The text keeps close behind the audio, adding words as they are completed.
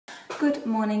Good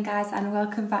morning guys and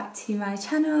welcome back to my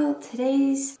channel.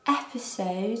 Today's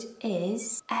episode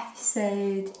is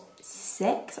episode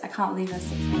 6. I can't believe I'm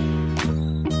 6.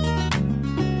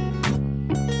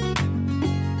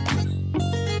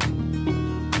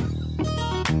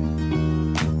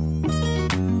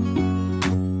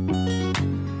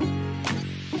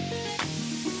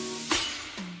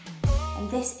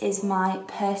 This is my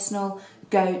personal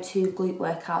go-to glute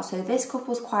workout. So this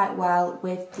couples quite well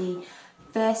with the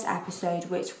first episode,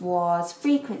 which was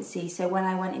frequency. So when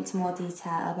I went into more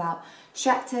detail about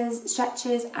stretchers,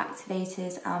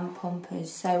 activators and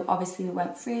pumpers. So obviously we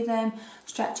went through them.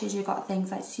 Stretchers, you've got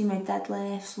things like sumo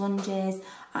deadlifts, lunges,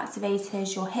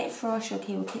 activators, your hip thrusts, your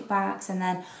cable kickbacks, and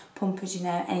then pumpers, you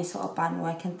know, any sort of band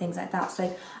work and things like that.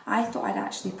 So I thought I'd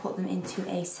actually put them into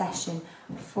a session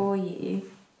for you.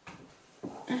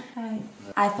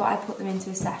 I thought I'd put them into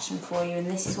a session for you, and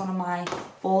this is one of my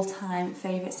all-time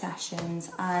favourite sessions,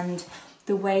 and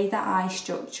the way that I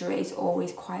structure it is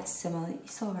always quite similar.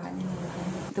 It's alright,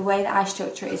 the way that I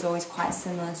structure it is always quite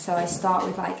similar. So I start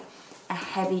with like a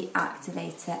heavy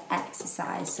activator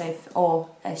exercise, or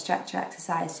a stretcher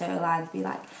exercise. So it'll either be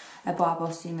like a barbell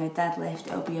sumo deadlift,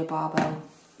 it'll be a barbell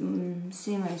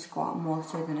sumo squat more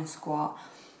so than a squat,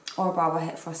 or a barbell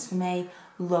hip thrust. For me,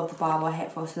 love the barbell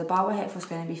hip thrust. So the barbell hip thrust is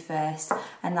going to be first,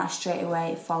 and that's straight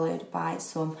away followed by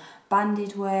some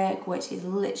banded work, which is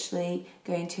literally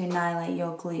going to annihilate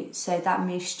your glutes. So that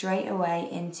moves straight away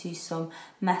into some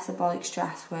metabolic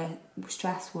stress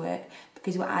work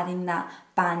because we're adding that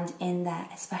band in there,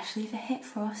 especially for hip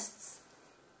thrusts.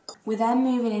 We're then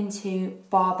moving into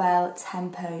barbell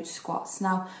tempo squats.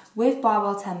 Now, with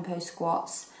barbell tempo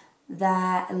squats,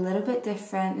 they're a little bit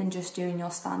different than just doing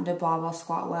your standard barbell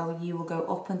squat where you will go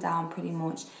up and down pretty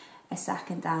much, a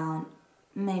second down,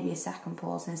 maybe a second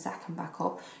pause and a second back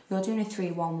up. You're doing a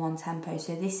 3-1-1 tempo.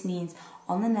 So this means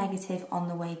on the negative, on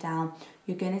the way down,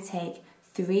 you're going to take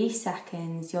 3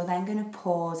 seconds, you're then going to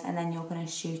pause, and then you're going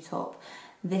to shoot up.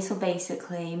 This will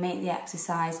basically make the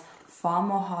exercise far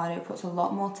more harder. It puts a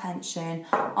lot more tension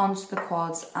onto the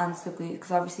quads and to the glutes,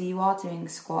 because obviously you are doing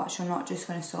squats. You're not just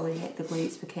going to solely hit the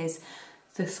glutes because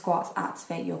the squats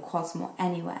activate your quads more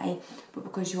anyway, but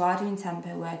because you are doing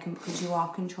tempo work and because you are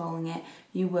controlling it,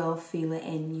 you will feel it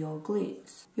in your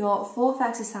glutes. Your fourth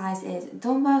exercise is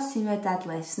dumbbell sumo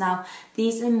deadlifts. Now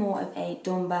these are more of a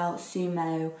dumbbell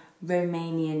sumo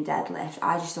Romanian deadlift.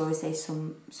 I just always say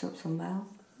sumo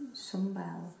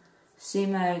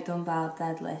dumbbell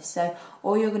deadlift. So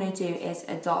all you're going to do is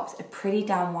adopt a pretty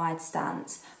down wide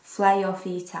stance, flare your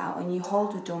feet out, and you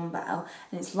hold a dumbbell,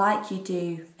 and it's like you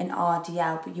do an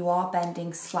RDL, but you are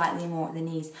bending slightly more at the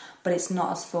knees, but it's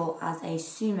not as full as a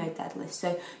sumo deadlift.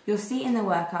 So you'll see in the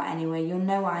workout anyway, you'll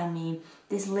know what I mean.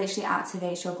 This literally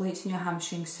activates your glutes and your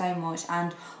hamstrings so much,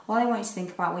 and all I want you to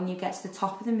think about when you get to the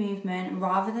top of the movement,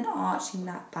 rather than arching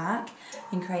that back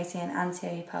and creating an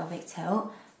anterior pelvic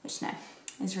tilt, which no,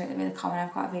 is really, really common.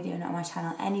 I've got a video on it on my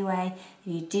channel anyway,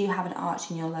 if you do have an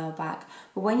arch in your lower back.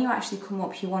 But when you actually come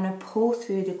up, you want to pull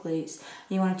through the glutes, and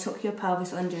you want to tuck your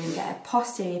pelvis under and get a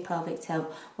posterior pelvic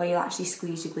tilt where you'll actually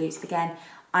squeeze your glutes. Again,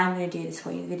 I'm going to do this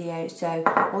for you in the video. So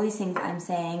all these things I'm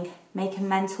saying, make a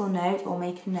mental note or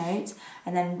make a note,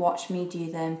 and then watch me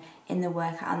do them in the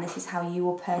workout, and this is how you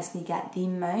will personally get the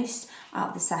most out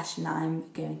of the session that I'm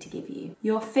going to give you.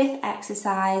 Your fifth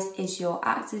exercise is your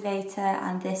activator,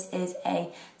 and this is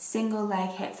a single leg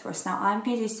hip thrust. Now I'm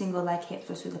going to do single leg hip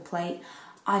thrust with a plate.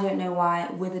 I don't know why.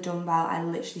 With a dumbbell, I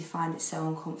literally find it so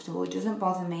uncomfortable. It doesn't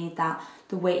bother me that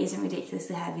the weight isn't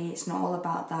ridiculously heavy. It's not all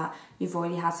about that. You've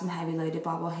already had some heavy loaded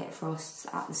barbell hip thrusts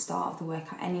at the start of the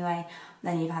workout anyway.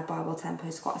 Then you've had barbell tempo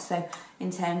squats. So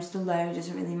in terms of the load, it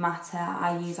doesn't really matter.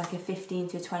 I use like a 15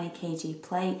 to 20 kg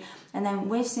plate. And then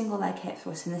with single leg hip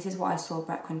thrust, and this is what I saw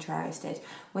Brett Contreras did,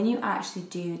 when you actually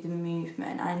do the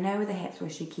movement, I know with a hip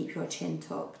thrust you keep your chin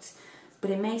tucked, but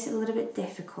it makes it a little bit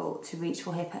difficult to reach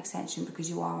for hip extension because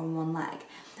you are on one leg.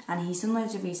 And he's done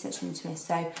loads of research into this,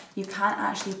 so you can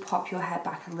actually pop your head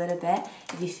back a little bit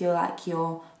if you feel like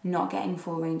you're not getting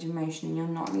full range of motion and you're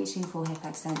not reaching full hip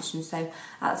extension. So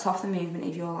at the top of the movement,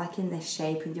 if you're like in this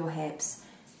shape with your hips,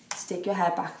 stick your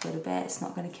head back a little bit. It's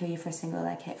not going to kill you for a single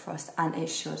leg hip thrust, and it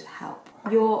should help.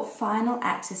 Your final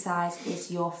exercise is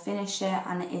your finisher,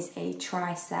 and it is a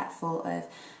tricep full of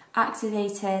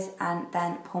activators and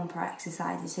then pumper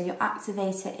exercises. So your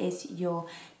activator is your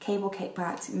cable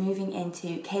kickbacks, moving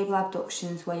into cable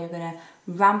abductions where you're going to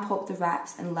ramp up the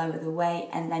reps and lower the weight,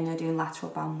 and then you're doing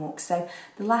lateral bandwafk. So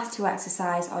the last two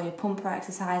exercises are your pumper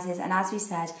exercises, and as we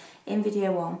said in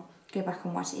video 1, go back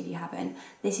and watch it if you haven't.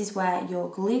 This is where your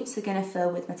glutes are going to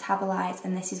fill with metabolites,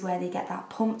 and this is where they get that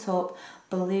pumped up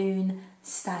balloon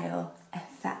style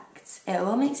effect. It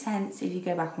will make sense if you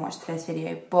go back and watch the first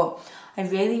video, but I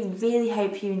really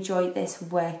hope you enjoyed this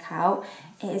workout.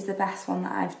 It is the best one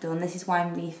that I've done. This is why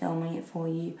I'm refilming it for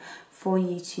you for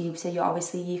YouTube, so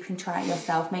you can try it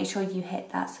yourself. Make sure you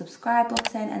hit that subscribe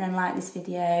button and then like this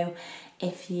video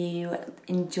if you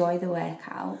enjoy the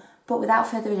workout. But without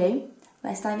further ado,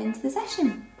 let's dive into the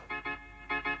session.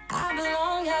 I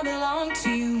belong to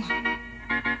you.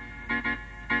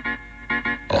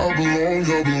 I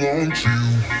belong to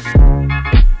you.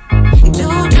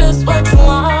 Do just what you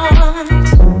want.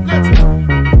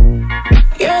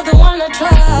 You're the one I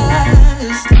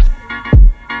trust,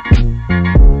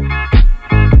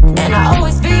 and I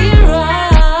always be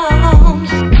around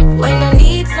when I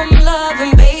need some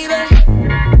loving, baby.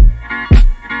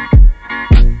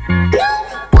 No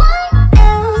one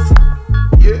else.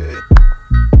 Yeah.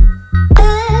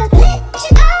 Let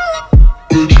you down.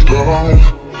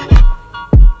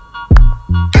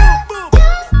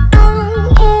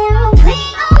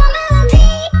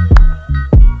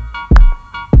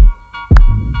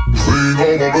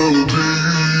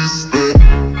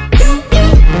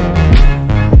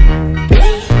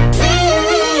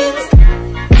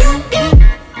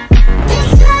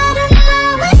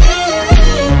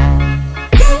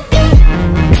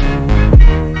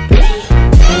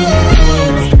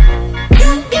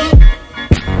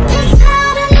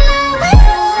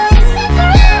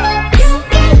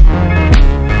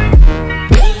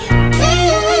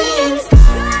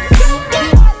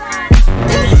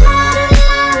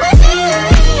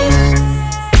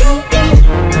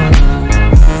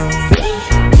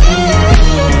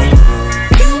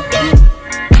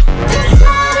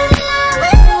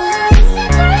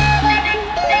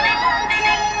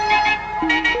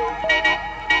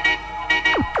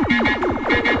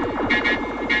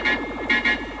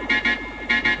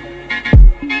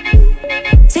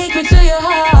 Take me to your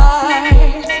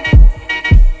heart.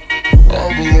 I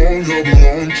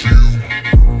belong to you.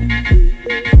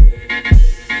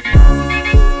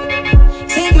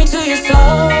 Take me to your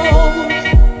soul.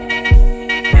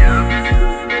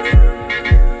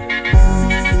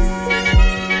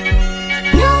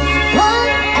 No one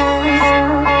else.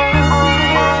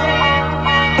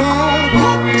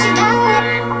 Let you down.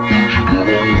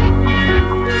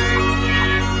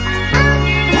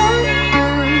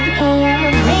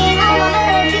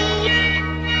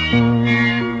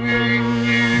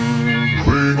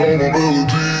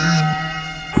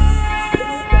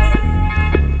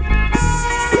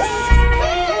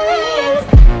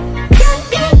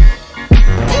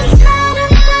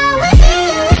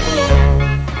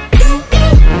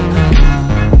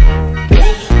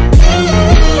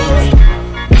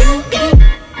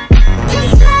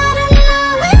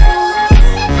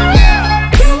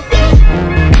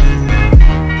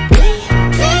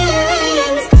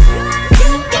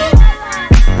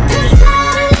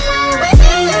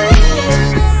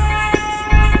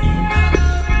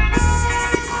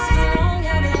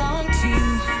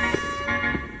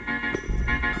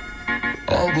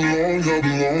 I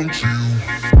belong to you.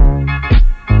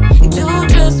 Do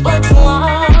just what you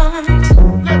want.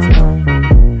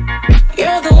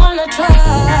 You're the one I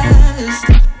trust,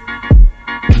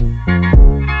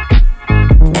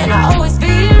 and I always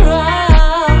be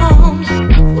around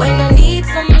when I need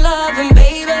some loving,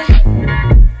 baby.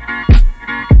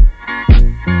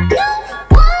 No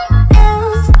one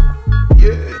else.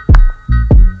 Yeah.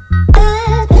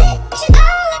 Let you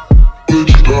down. Let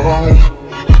you down.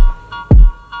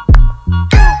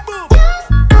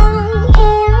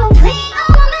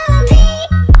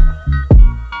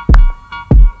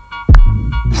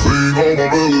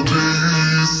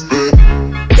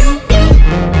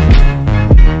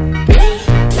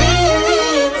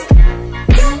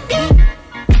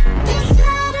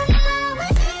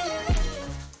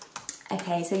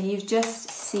 Okay, so you've just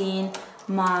seen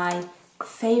my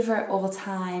favourite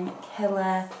all-time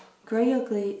killer grow your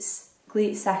glute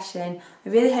session. I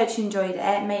really hope you enjoyed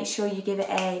it. Make sure you give it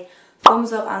a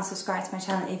thumbs up and subscribe to my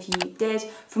channel if you did.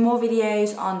 For more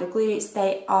videos on the glutes,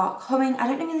 they are coming. I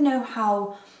don't really know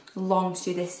how long to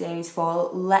do this series for.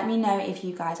 Let me know if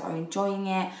you guys are enjoying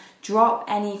it. Drop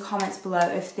any comments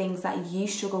below of things that you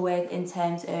struggle with in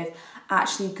terms of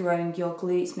actually growing your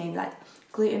glutes, maybe like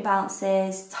glute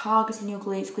imbalances, targeting your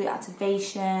glutes, glute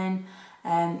activation,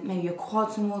 maybe your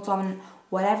quads are more dominant,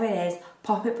 whatever it is,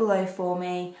 pop it below for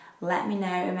me. Let me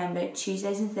know. Remember,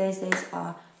 Tuesdays and Thursdays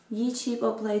are YouTube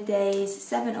upload days,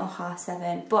 7 or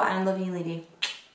 7:30. But I love you and leave you.